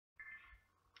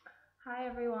Hi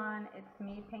everyone, it's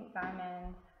me, Pink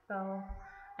Diamond. So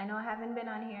I know I haven't been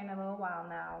on here in a little while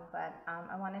now, but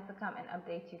I wanted to come and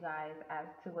update you guys as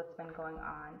to what's been going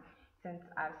on since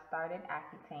I've started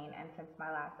Accutane and since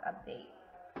my last update.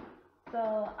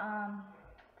 So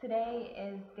today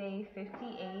is day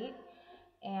 58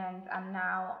 and I'm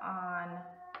now on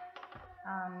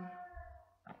um,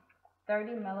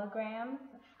 30 milligrams,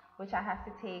 which I have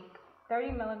to take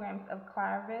 30 milligrams of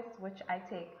Clarivis, which I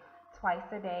take twice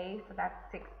a day, so that's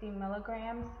 60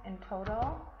 milligrams in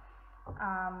total.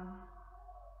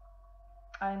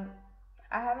 And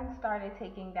I haven't started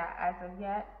taking that as of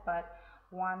yet, but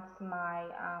once my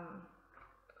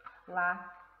last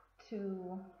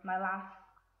two, my last,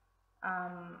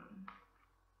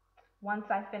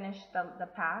 once I finish the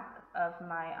pack of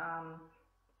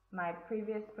my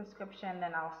previous prescription,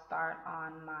 then I'll start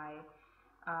on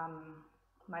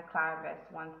my Clarivis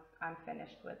once I'm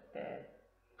finished with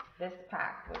this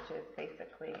pack, which is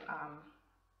basically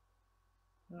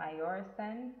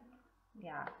MYORISAN.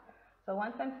 Yeah. So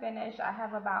once I'm finished, I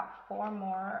have about 4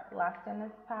 more left in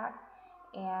this pack,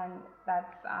 and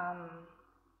that's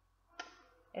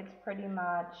it's pretty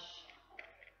much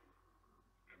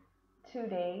 2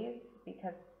 days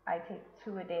because I take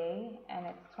 2 a day, and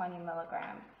it's 20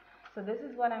 milligrams. So this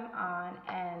is what I'm on,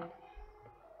 and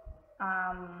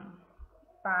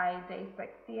by day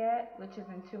 60th, which is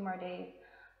in 2 more days,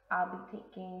 I'll be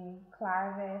taking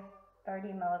Clarivis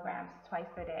 30 milligrams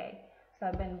twice a day. So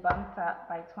I've been bumped up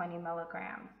by 20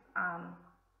 milligrams.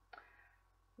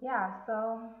 Yeah,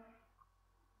 so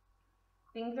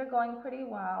things are going pretty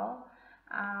well.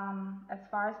 As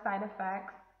far as side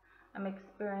effects, I'm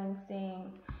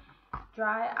experiencing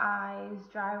dry eyes,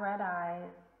 dry red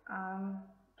eyes,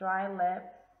 dry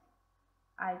lips.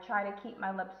 I try to keep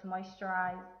my lips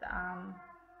moisturized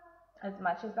as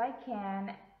much as I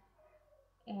can,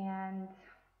 and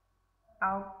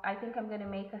I think I'm going to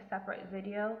make a separate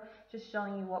video just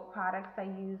showing you what products I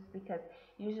use, because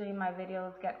usually my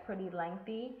videos get pretty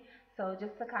lengthy. So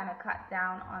just to kind of cut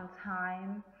down on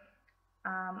time,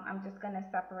 I'm just going to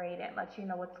separate it, let you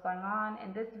know what's going on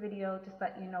in this video, just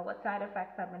let you know what side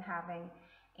effects I've been having,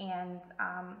 and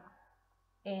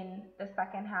in the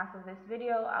second half of this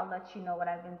video, I'll let you know what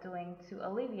I've been doing to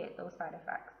alleviate those side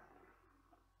effects.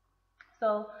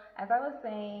 So as I was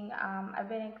saying, I've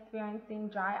been experiencing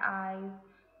dry eyes,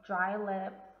 dry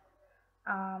lips.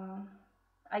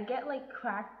 I get like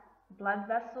cracked blood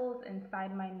vessels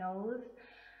inside my nose,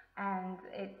 and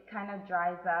it kind of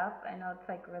dries up. I know it's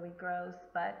like really gross,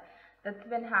 but that's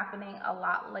been happening a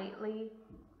lot lately.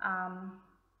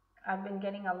 I've been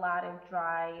getting a lot of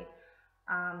dry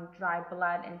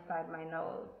blood inside my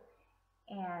nose,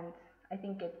 and I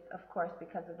think it's of course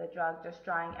because of the drug just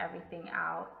drying everything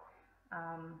out.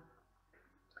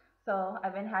 So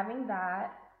I've been having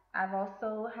that. I've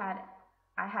also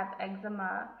I have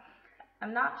eczema.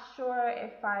 I'm not sure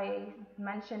if I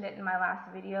mentioned it in my last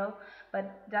video,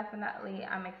 but definitely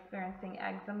I'm experiencing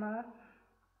eczema.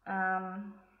 I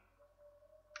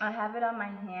have it on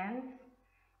my hands.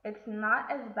 It's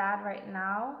not as bad right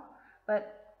now,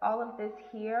 but all of this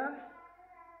here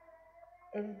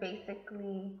is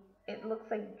basically, it looks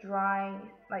like dry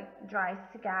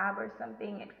scab or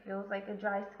something. It feels like a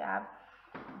dry scab,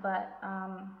 but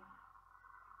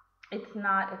it's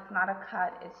not a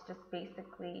cut. It's just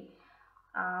basically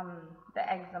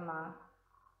the eczema.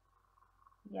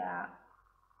 Yeah,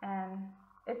 and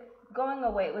it's going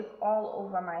away. It was all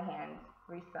over my hands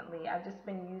recently. I've just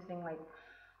been using like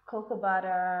cocoa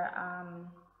butter,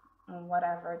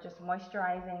 whatever, just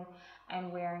moisturizing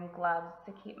and wearing gloves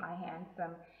to keep my hands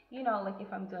you know, like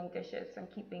if I'm doing dishes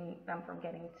and keeping them from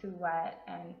getting too wet,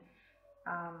 and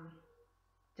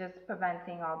just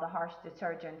preventing all the harsh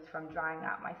detergents from drying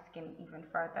out my skin even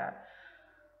further.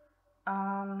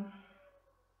 Oh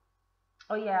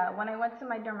yeah, when I went to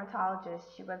my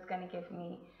dermatologist, she was going to give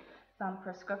me some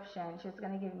prescription. She was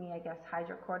going to give me, I guess,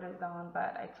 hydrocortisone,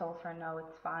 but I told her no,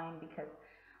 it's fine, because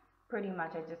pretty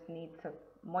much I just need to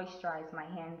moisturize my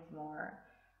hands more.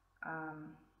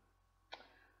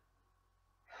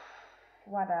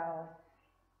 What else?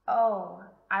 Oh,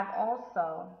 I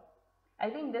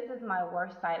think this is my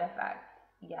worst side effect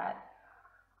yet.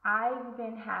 I've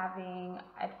been having,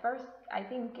 at first, I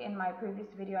think in my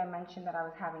previous video I mentioned that I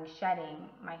was having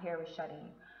shedding. My hair was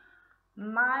shedding.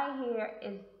 My hair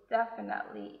is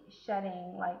definitely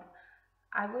shedding. Like,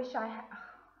 I wish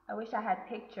I had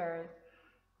pictures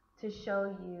to show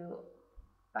you,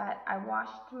 but I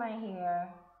washed my hair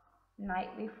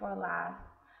night before last,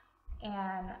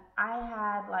 and I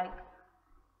had like,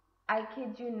 I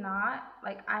kid you not,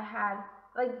 like I had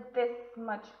like this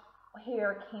much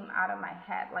hair came out of my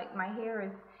head. Like my hair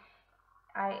is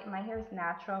my hair is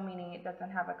natural, meaning it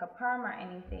doesn't have like a perm or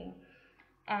anything.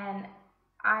 And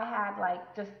I had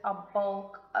like just a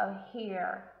bulk of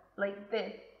hair like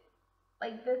this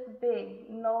big,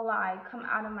 no lie, come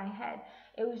out of my head.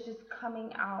 It was just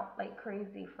coming out like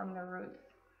crazy from the roots.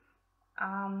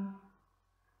 Um,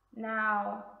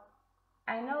 Now,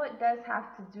 I know it does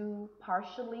have to do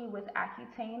partially with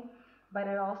Accutane, but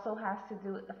it also has to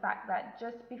do with the fact that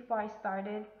just before I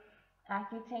started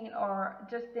Accutane, or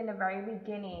just in the very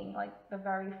beginning, like the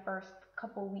very first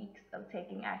couple weeks of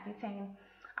taking Accutane,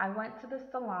 I went to the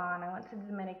salon, I went to the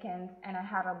Dominicans, and I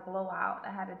had a blowout.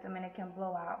 I had a Dominican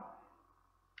blowout.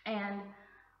 And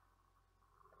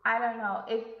I don't know,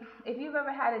 if you've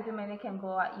ever had a Dominican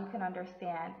blowout, you can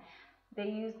understand.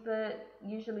 They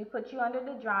usually put you under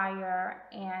the dryer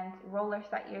and roller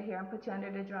set your hair and put you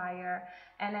under the dryer,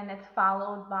 and then it's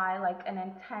followed by like an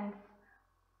intense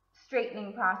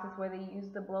straightening process where they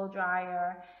use the blow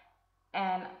dryer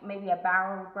and maybe a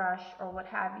barrel brush or what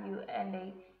have you, and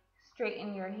they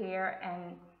straighten your hair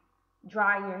and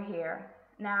dry your hair.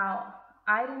 Now,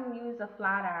 I didn't use a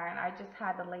flat iron. I just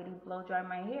had the lady blow dry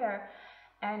my hair,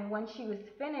 and when she was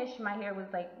finished, my hair was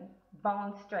like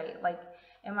bone straight. Like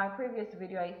in my previous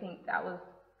video, I think that was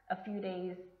a few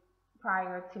days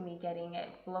prior to me getting it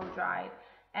blow dried,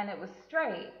 and it was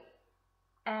straight.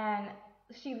 And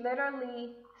she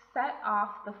literally set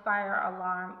off the fire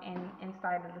alarm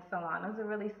inside of the salon. It was a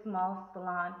really small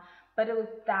salon, but it was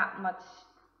that much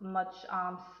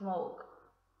smoke.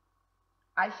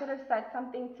 I should have said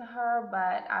something to her,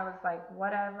 but I was like,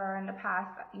 whatever. In the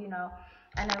past,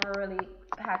 I never really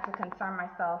had to concern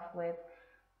myself with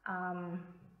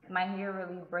my hair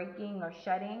really breaking or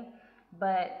shedding.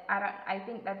 But I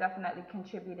think that definitely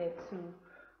contributed to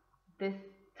this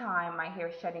time my hair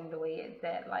shedding the way it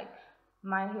did. Like,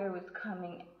 my hair was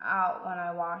coming out when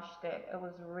I washed it. It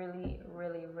was really,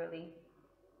 really, really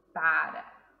bad.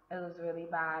 It was really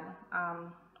bad.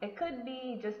 It could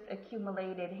be just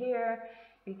accumulated hair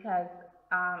because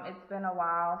it's been a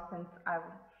while since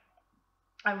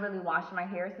I've really washed my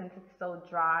hair, since it's so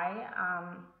dry.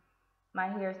 My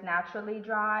hair is naturally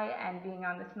dry, and being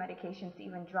on this medication is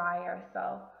even drier.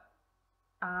 So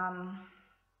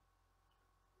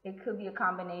it could be a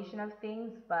combination of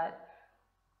things, but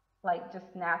like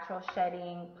just natural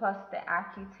shedding plus the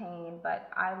Accutane.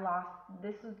 But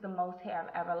this is the most hair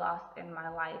I've ever lost in my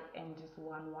life in just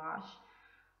one wash.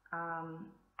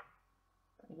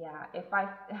 Yeah,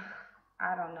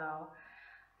 I don't know.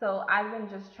 So I've been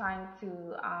just trying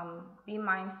to be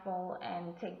mindful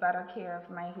and take better care of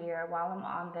my hair while I'm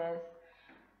on this.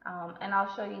 And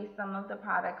I'll show you some of the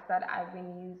products that I've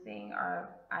been using, or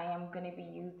I am going to be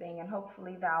using, and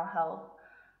hopefully that'll help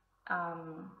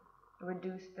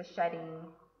reduce the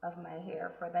shedding of my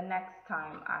hair for the next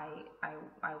time I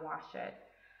wash it.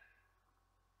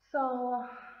 So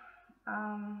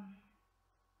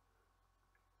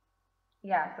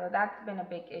yeah, so that's been a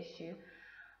big issue.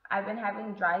 I've been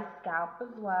having dry scalp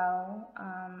as well.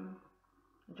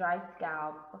 Dry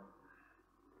scalp.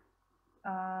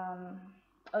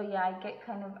 Oh yeah,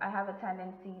 I have a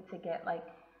tendency to get like,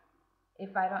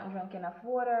 if I don't drink enough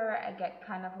water, I get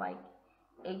kind of like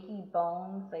achy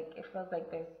bones. Like it feels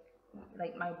like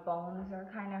my bones are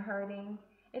kind of hurting.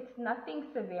 It's nothing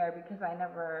severe because I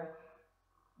never,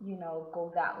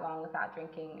 go that long without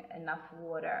drinking enough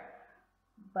water.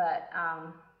 But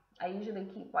I usually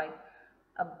keep like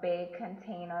a big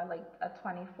container, like a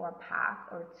 24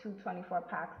 pack or two 24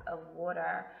 packs of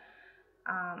water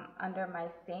under my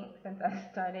sink since I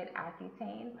started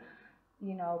Accutane,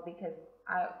 because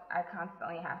I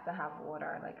constantly have to have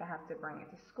water. Like I have to bring it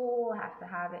to school, I have to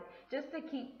have it just to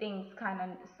keep things kind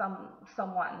of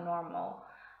somewhat normal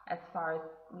as far as,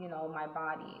 my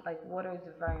body. Like water is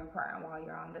very important while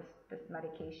you're on this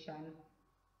medication.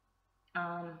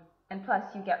 And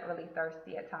plus you get really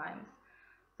thirsty at times.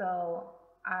 So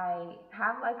I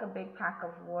have like a big pack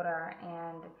of water,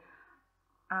 and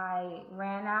I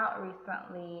ran out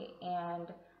recently,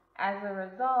 and as a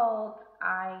result,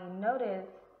 I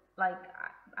noticed like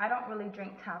I don't really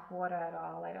drink tap water at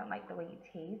all. I don't like the way it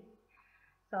tastes.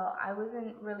 So I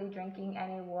wasn't really drinking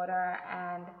any water,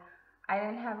 and I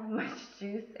didn't have much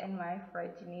juice in my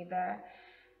fridge neither.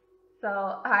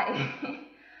 So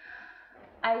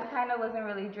I kind of wasn't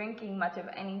really drinking much of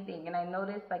anything, and I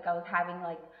noticed like I was having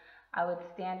like, I would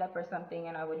stand up or something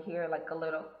and I would hear like a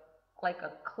little, like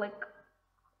a click,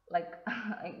 like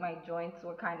like my joints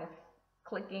were kind of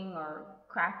clicking or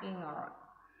cracking, or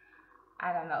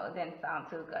I don't know, it didn't sound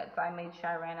too good. So I made sure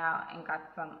I ran out and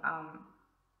got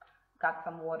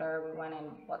some water. We went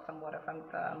and bought some water from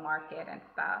the market and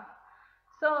stuff.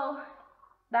 So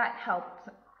that helped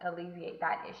alleviate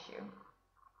that issue.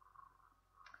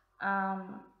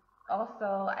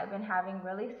 Also, I've been having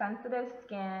really sensitive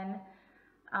skin.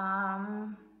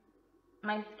 Um,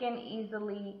 my skin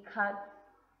easily cuts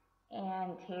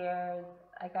and tears,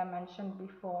 like I mentioned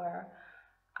before.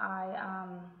 I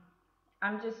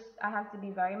I have to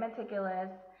be very meticulous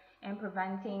in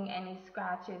preventing any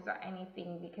scratches or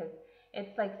anything, because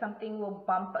it's like something will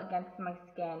bump against my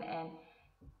skin and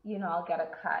I'll get a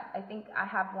cut. I think I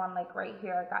have one like right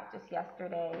here I got just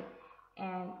yesterday,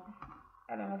 and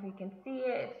I don't know if you can see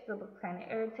it. It still looks kind of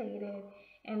irritated.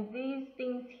 And these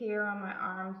things here on my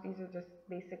arms, these are just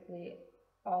basically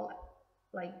all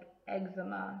like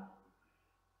eczema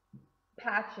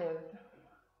patches.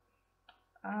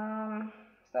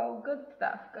 So good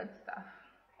stuff, good stuff.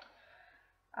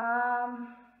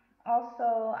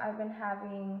 Also, I've been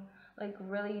having like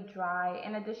really dry,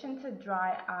 in addition to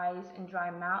dry eyes and dry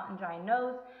mouth and dry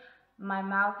nose, my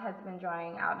mouth has been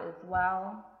drying out as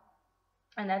well,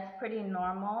 and that's pretty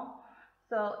normal.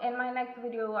 So in my next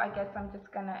video, I guess I'm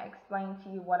just gonna explain to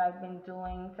you what I've been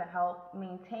doing to help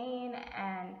maintain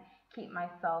and keep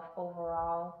myself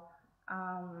overall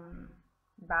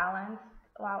balanced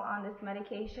while on this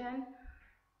medication.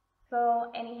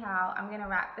 So anyhow, I'm gonna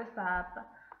wrap this up.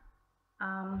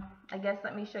 I guess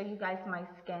let me show you guys my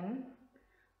skin.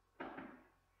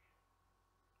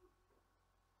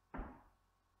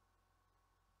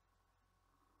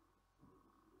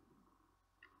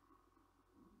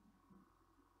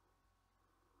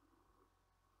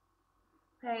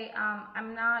 Okay,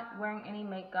 I'm not wearing any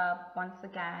makeup once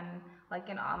again, like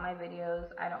in all my videos.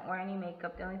 I don't wear any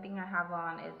makeup. The only thing I have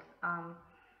on is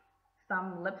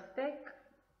some lipstick,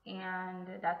 and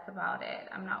that's about it.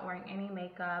 I'm not wearing any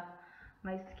makeup.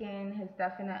 My skin has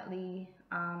definitely,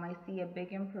 I see a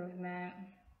big improvement.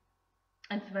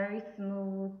 It's very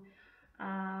smooth.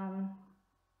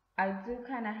 I do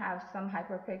kind of have some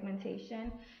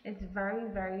hyperpigmentation. It's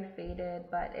very, very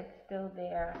faded, but it's still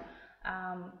there.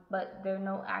 But there are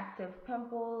no active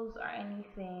pimples or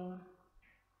anything.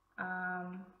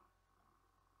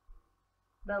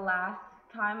 The last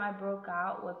time I broke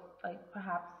out was like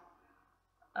perhaps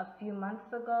a few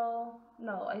months ago.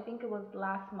 No, I think it was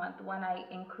last month when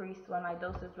my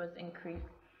dosage was increased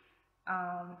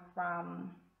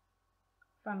from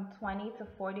 20 to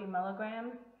 40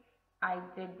 milligrams. I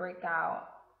did break out.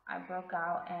 I broke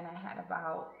out and I had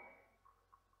about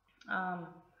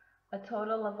a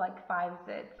total of like 5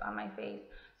 zits on my face.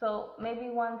 So maybe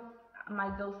once my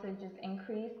dosage is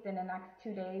increased in the next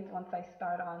 2 days, once I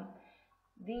start on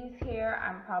these here,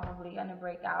 I'm probably gonna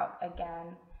break out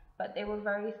again. But they were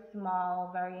very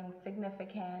small, very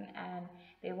insignificant, and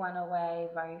they went away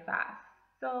very fast.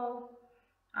 So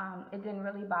it didn't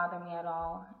really bother me at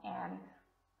all. And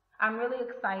I'm really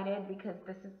excited because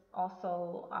this is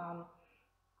also,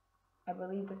 I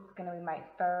believe this is gonna be my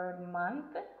 3rd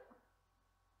month,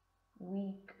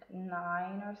 week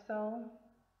 9 or so.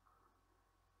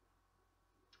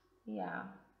 Yeah,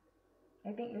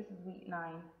 I think this is week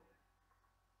 9.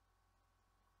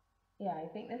 Yeah, I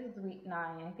think this is week 9.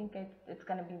 I think it's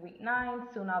going to be week 9.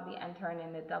 Soon I'll be entering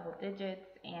in the double digits,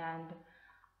 and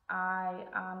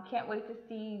I can't wait to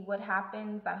see what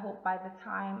happens. I hope by the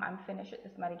time I'm finished with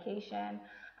this medication,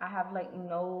 I have like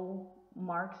no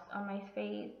marks on my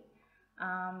face.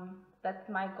 That's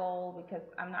my goal, because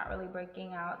I'm not really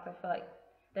breaking out. So I feel like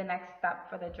the next step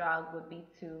for the drug would be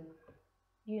to,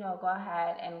 go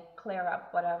ahead and clear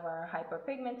up whatever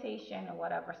hyperpigmentation and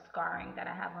whatever scarring that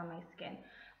I have on my skin.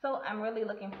 So I'm really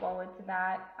looking forward to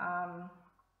that. I'm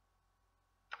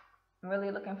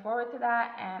really looking forward to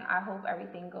that, and I hope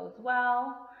everything goes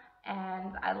well.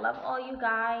 And I love all you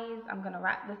guys. I'm gonna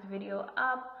wrap this video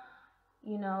up.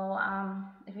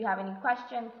 If you have any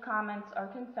questions, comments, or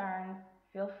concerns,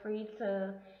 feel free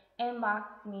to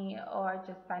inbox me or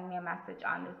just send me a message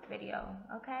on this video,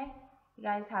 okay? You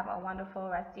guys have a wonderful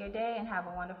rest of your day and have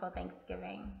a wonderful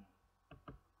Thanksgiving.